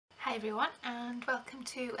Hi everyone and welcome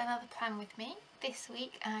to another plan with me. This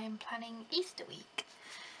week I'm planning Easter week.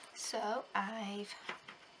 So I've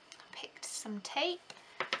picked some tape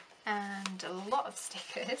and a lot of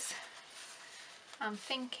stickers. I'm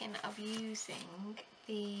thinking of using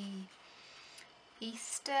the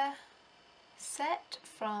Easter set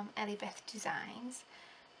from Ellie Beth Designs,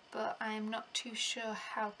 but I'm not too sure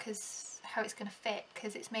how it's going to fit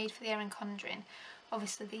because it's made for the Erin Condren.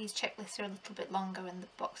 Obviously these checklists are a little bit longer and the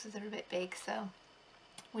boxes are a bit big, so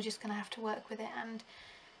we're just going to have to work with it and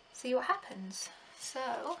see what happens. So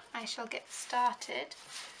I shall get started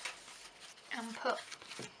and put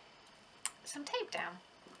some tape down.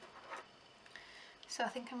 So I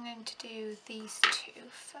think I'm going to do these two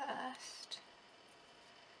first.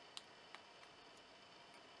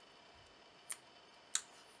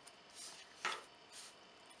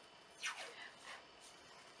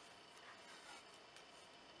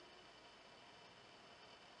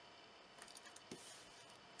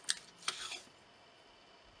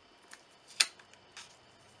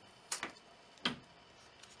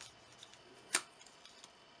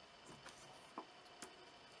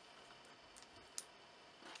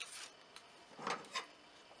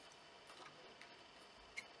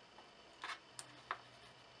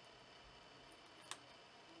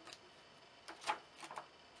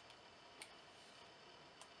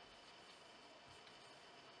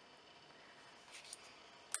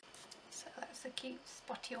 So that's a cute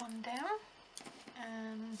spotty one down,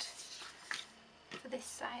 and for this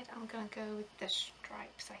side I'm going to go with the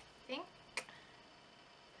stripes, I think.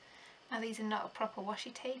 Now these are not a proper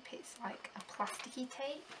washi tape, it's like a plasticky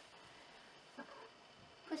tape.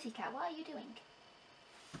 Pussycat, what are you doing?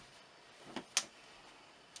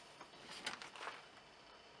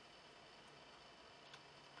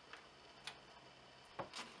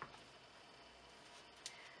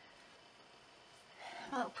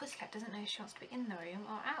 Well, Pussycat doesn't know if she wants to be in the room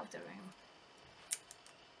or out of the room.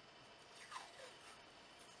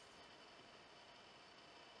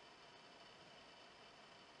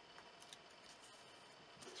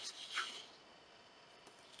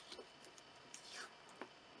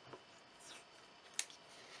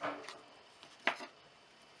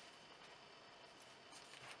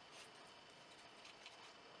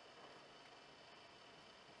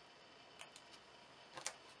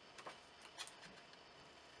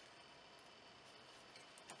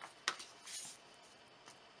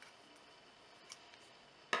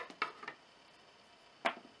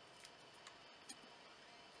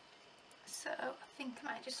 So I think I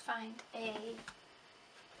might just find a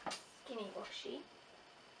skinny washi.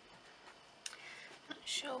 Not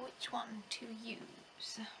sure which one to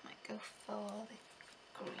use. Might go for the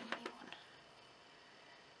greeny one.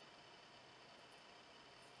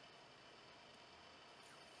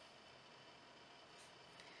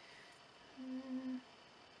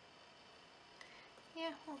 Yeah,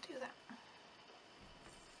 we'll do that.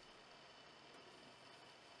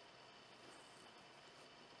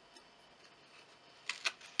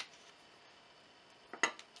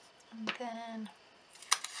 And then,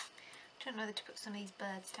 I don't know whether to put some of these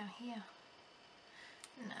birds down here.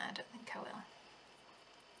 No, I don't think I will.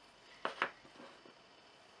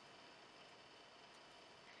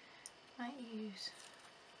 Might use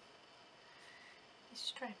this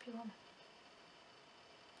stripy one.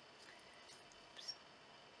 Oops.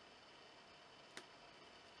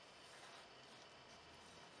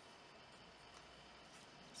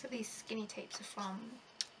 So these skinny tapes are from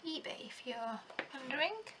eBay if you're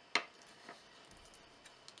wondering.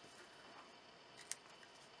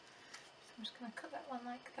 I'm just going to cut that one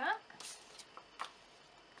like that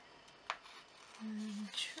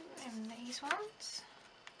and trim these ones.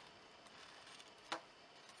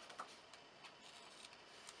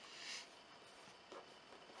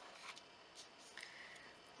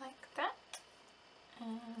 Like that,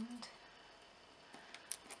 and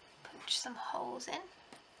punch some holes in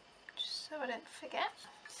just so I don't forget.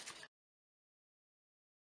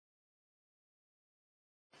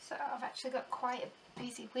 So I've actually got quite a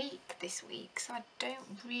busy week this week, so I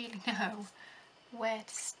don't really know where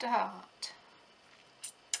to start.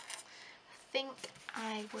 I think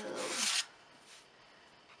I will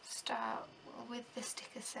start with the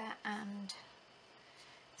sticker set and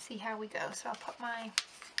see how we go. So I'll put my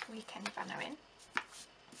weekend banner in.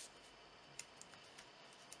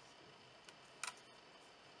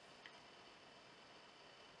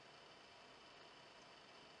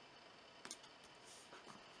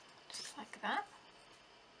 Just like that.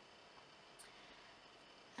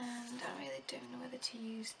 And I really don't know whether to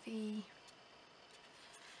use the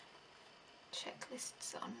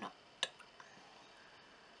checklists or not.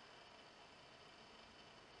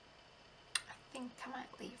 think I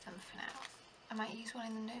might leave them for now. I might use one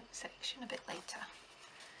in the note section a bit later.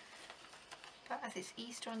 But as it's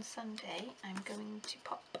Easter on Sunday, I'm going to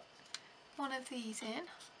pop one of these in.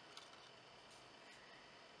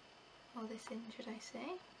 Or this in, should I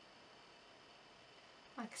say.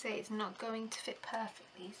 Like I say, it's not going to fit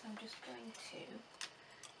perfectly, so I'm just going to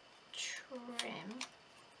trim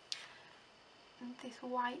this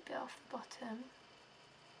white bit off the bottom.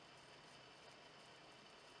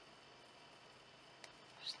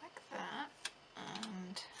 Just like that.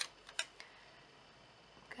 And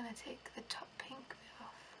I'm going to take the top pink bit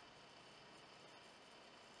off.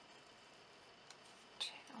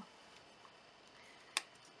 Chill.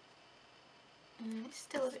 And it's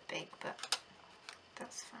still a bit big, but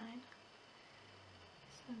that's fine.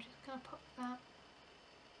 So I'm just going to pop that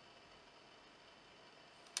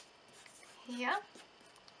here,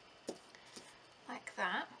 like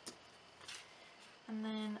that. And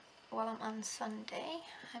then while I'm on Sunday,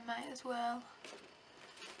 I might as well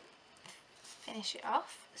finish it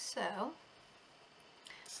off. So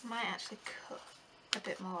I might actually cut a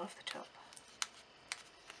bit more of the top,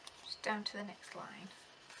 just down to the next line.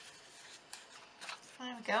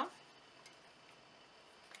 There we go.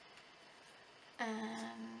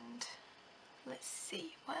 And let's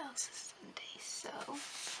see, what else is Sunday? So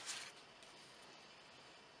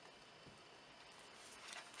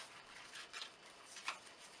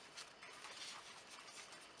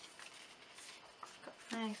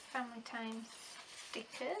got my family time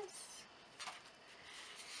stickers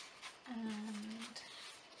and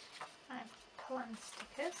my plan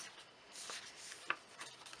stickers.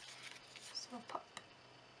 So I'll pop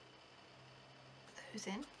those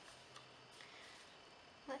in.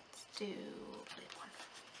 Let's do blue one.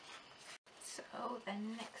 So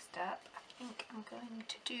then next up, I think I'm going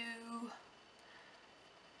to do,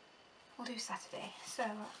 we'll do Saturday. So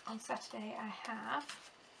on Saturday I have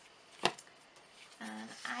an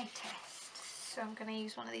eye test. So I'm going to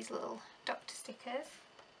use one of these little doctor stickers.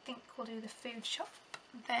 I think we'll do the food shop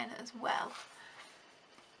then as well.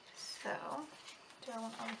 So do I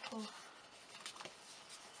want a little,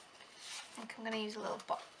 I think I'm going to use a little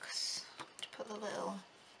box to put the little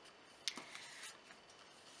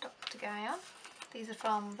doctor guy on. These are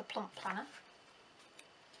from the Plump Planner,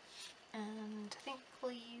 and I think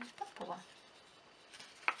we'll use the purple one.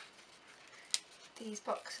 These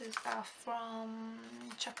boxes are from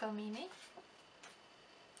Choco Mimi.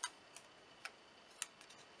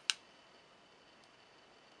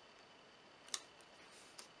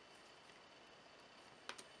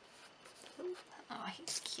 Oh,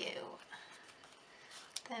 he's cute.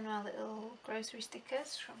 Then our little grocery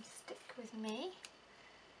stickers from Stick With Me.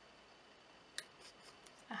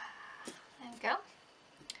 There we go.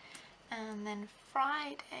 And then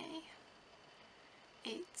Friday,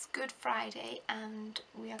 it's Good Friday and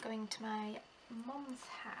we are going to my mum's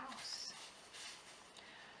house.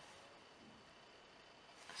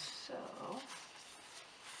 So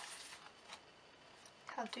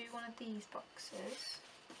I'll do one of these boxes.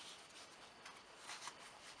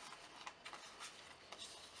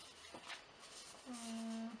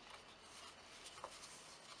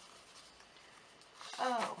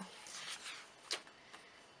 Oh,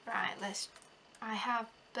 right, I have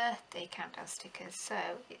birthday countdown stickers, so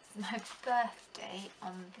it's my birthday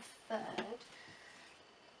on the 3rd.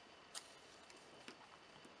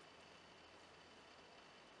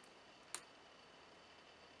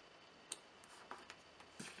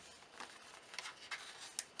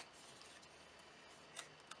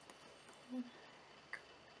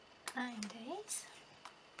 days.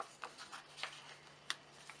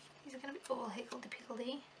 These are going to be all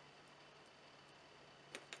higgledy-piggledy.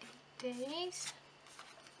 8 days.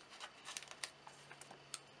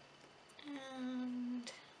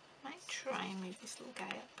 And I might try and move this little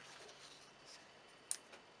guy up.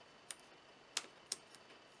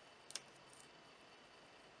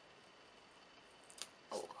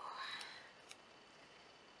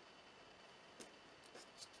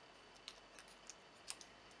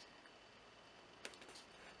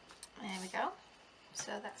 There we go.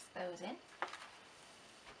 So that's those in.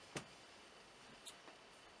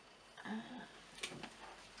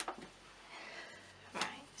 Right,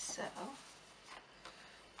 so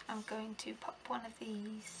I'm going to pop one of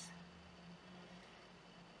these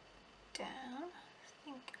down. I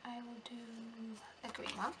think I will do a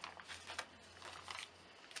green one.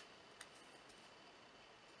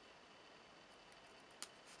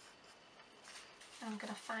 I'm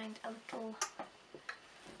going to find a little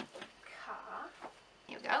car.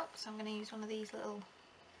 Here we go. So I'm going to use one of these little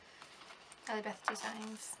Elibeth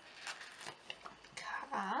Designs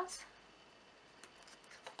cars.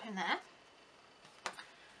 Pop in there.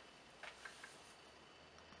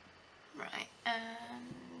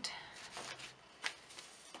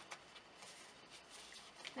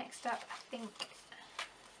 that, I think,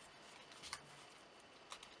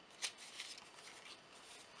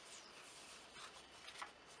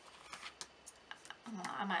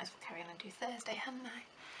 I might as well carry on and do Thursday, hadn't I?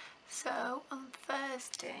 So on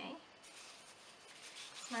Thursday,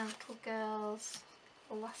 my little girl's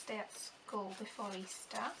last day at school before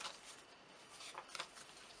Easter.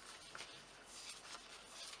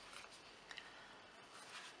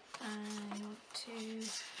 I want to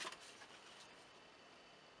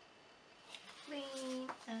clean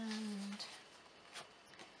and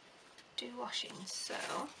do washing, so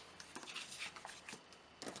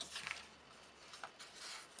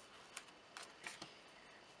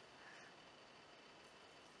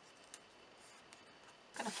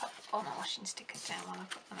I'm going to put all my washing stickers down while I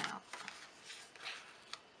put them out.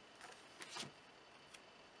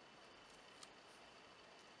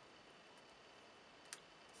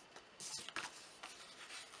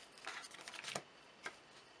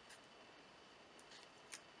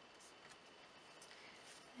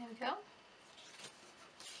 There we go.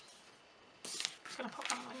 I'm going to put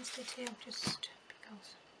one on Wednesday too, just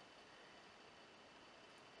because.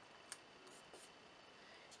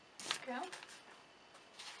 There we go.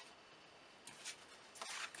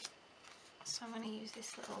 So I'm going to use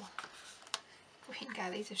this little green guy.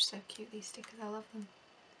 These are so cute, these stickers, I love them.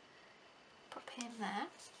 Pop him there.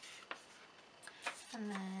 And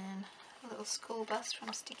then a little school bus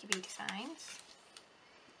from Sticky Bee Designs.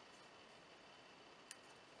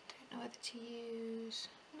 Don't know whether to use...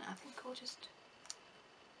 No, I think I'll just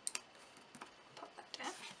pop that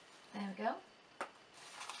down. There we go.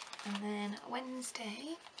 And then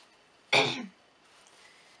Wednesday,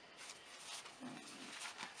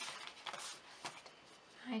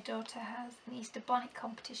 my daughter has an Easter bonnet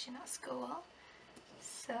competition at school,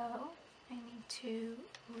 so I need to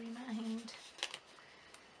remind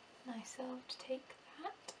myself to take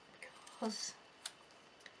that, because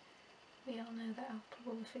we all know that I'll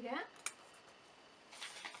probably forget.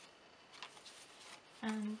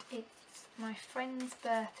 And it's my friend's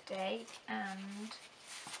birthday, and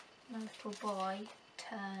my little boy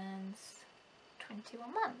turns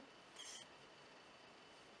 21 months.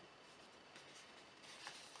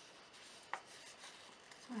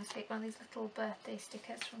 I'm going to take one of these little birthday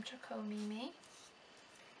stickers from Choco Mimi,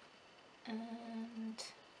 and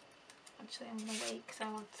actually I'm going to wait because I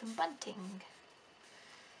want some bunting,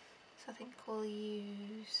 so I think we'll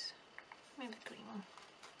use maybe the green one.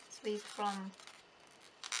 So these are from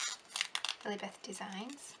Elibeth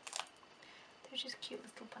Designs. They're just cute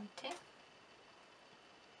little bunting.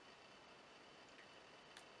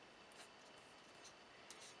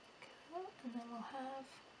 Cool. And then we'll have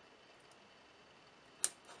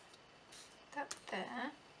that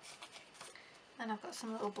there. And I've got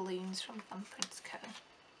some little balloons from Thumbprints Co.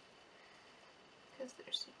 because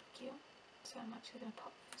they're super cute. So I'm actually going to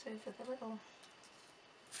pop those over the little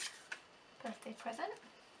birthday present.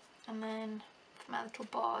 And then for my little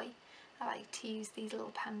boy, I like to use these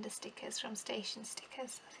little panda stickers from Station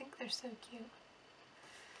Stickers. I think they're so cute.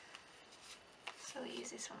 So we'll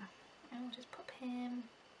use this one. And we'll just pop him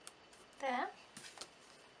there.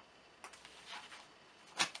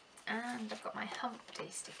 And I've got my Hump Day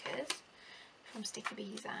stickers from Sticky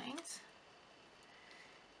Bee Designs.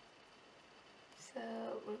 So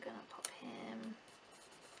we're going to pop him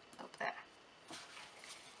up there.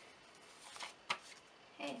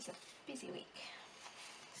 It's a busy week.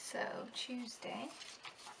 So Tuesday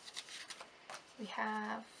we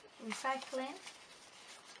have recycling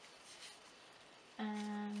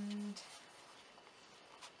and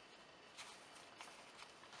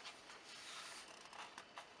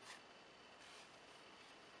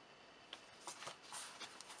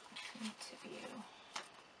interview.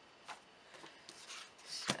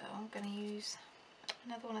 So I'm going to use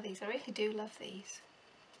another one of these. I really do love these.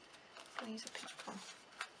 I'm going to use a pink one.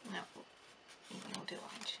 No, we'll do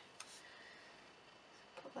orange.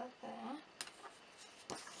 Put that there.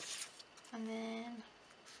 And then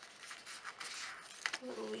a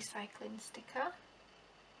little recycling sticker.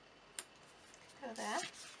 Go there.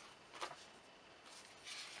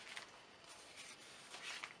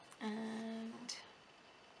 And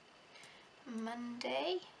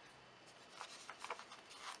Monday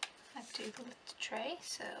I do the little tray,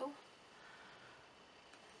 so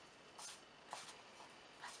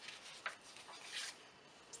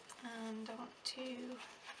and I want to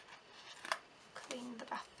clean the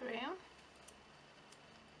bathroom.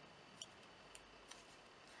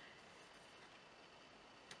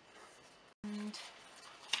 And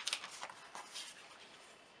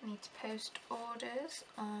I need to post orders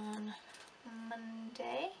on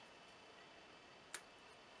Monday.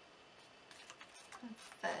 on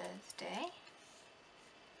Thursday.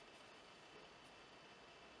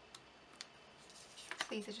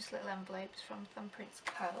 These are just little envelopes from Thumbprints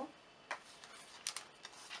Co.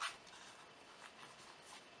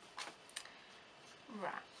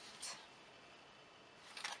 Right.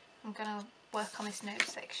 I'm going to work on this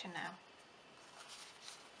notes section now.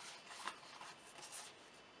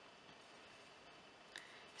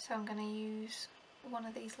 So I'm going to use one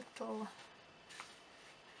of these little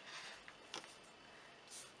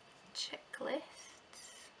checklists.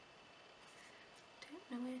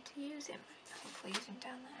 Don't know where to use him. I think we'll use him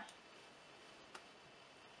down there.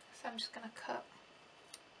 So I'm just going to cut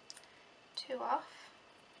 2 off.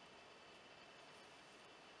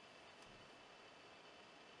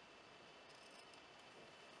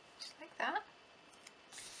 Just like that.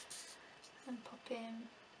 And pop him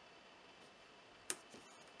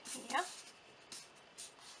here.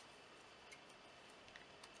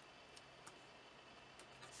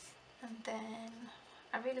 And then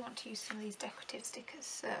I really want to use some of these decorative stickers,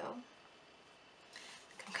 so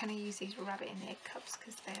I'm going to use these rabbit in the egg cups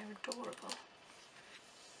because they're adorable. So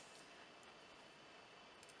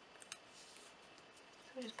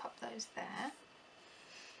we'll just pop those there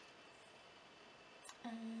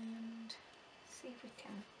and see if we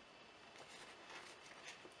can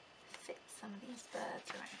fit some of these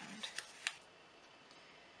birds around.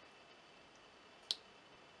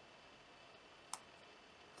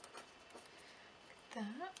 Like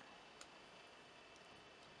that.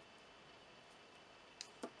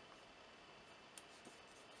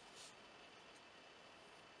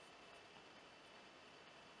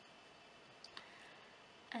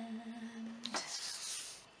 And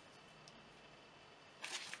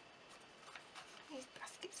these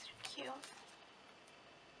baskets are cute.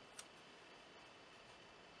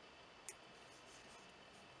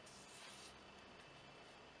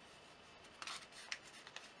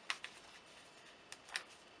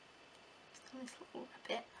 And this little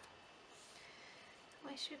rabbit.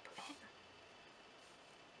 Where should we put him?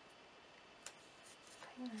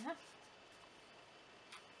 Put him there.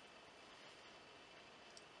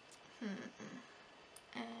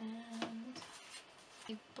 And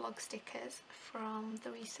the blog stickers from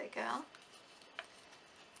the Reset Girl.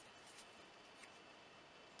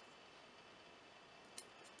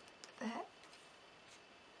 There.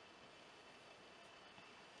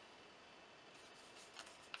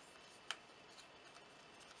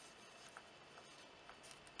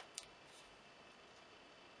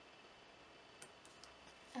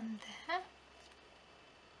 And there.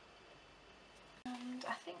 And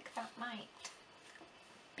I think that might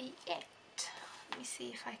be it. Let me see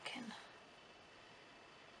if I can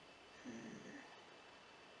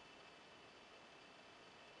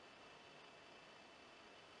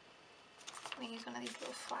I'm going to use one of these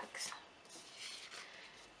little flags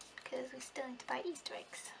because we still need to buy Easter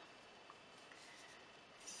eggs.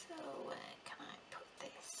 So where can I put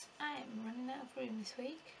this? I am running out of room this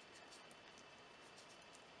week.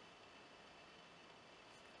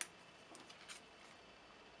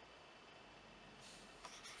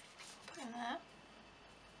 Put in there.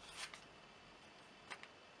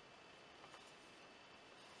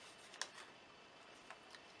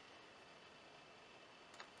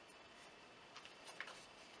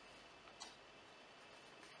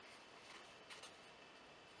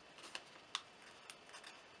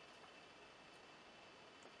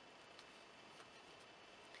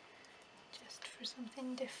 Just for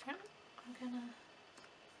something different, I'm gonna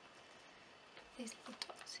put these little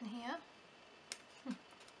dots in here.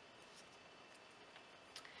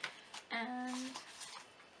 And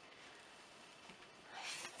I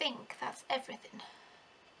think that's everything.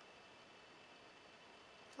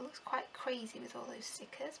 It looks quite crazy with all those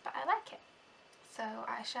stickers, but I like it. So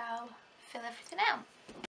I shall fill everything out.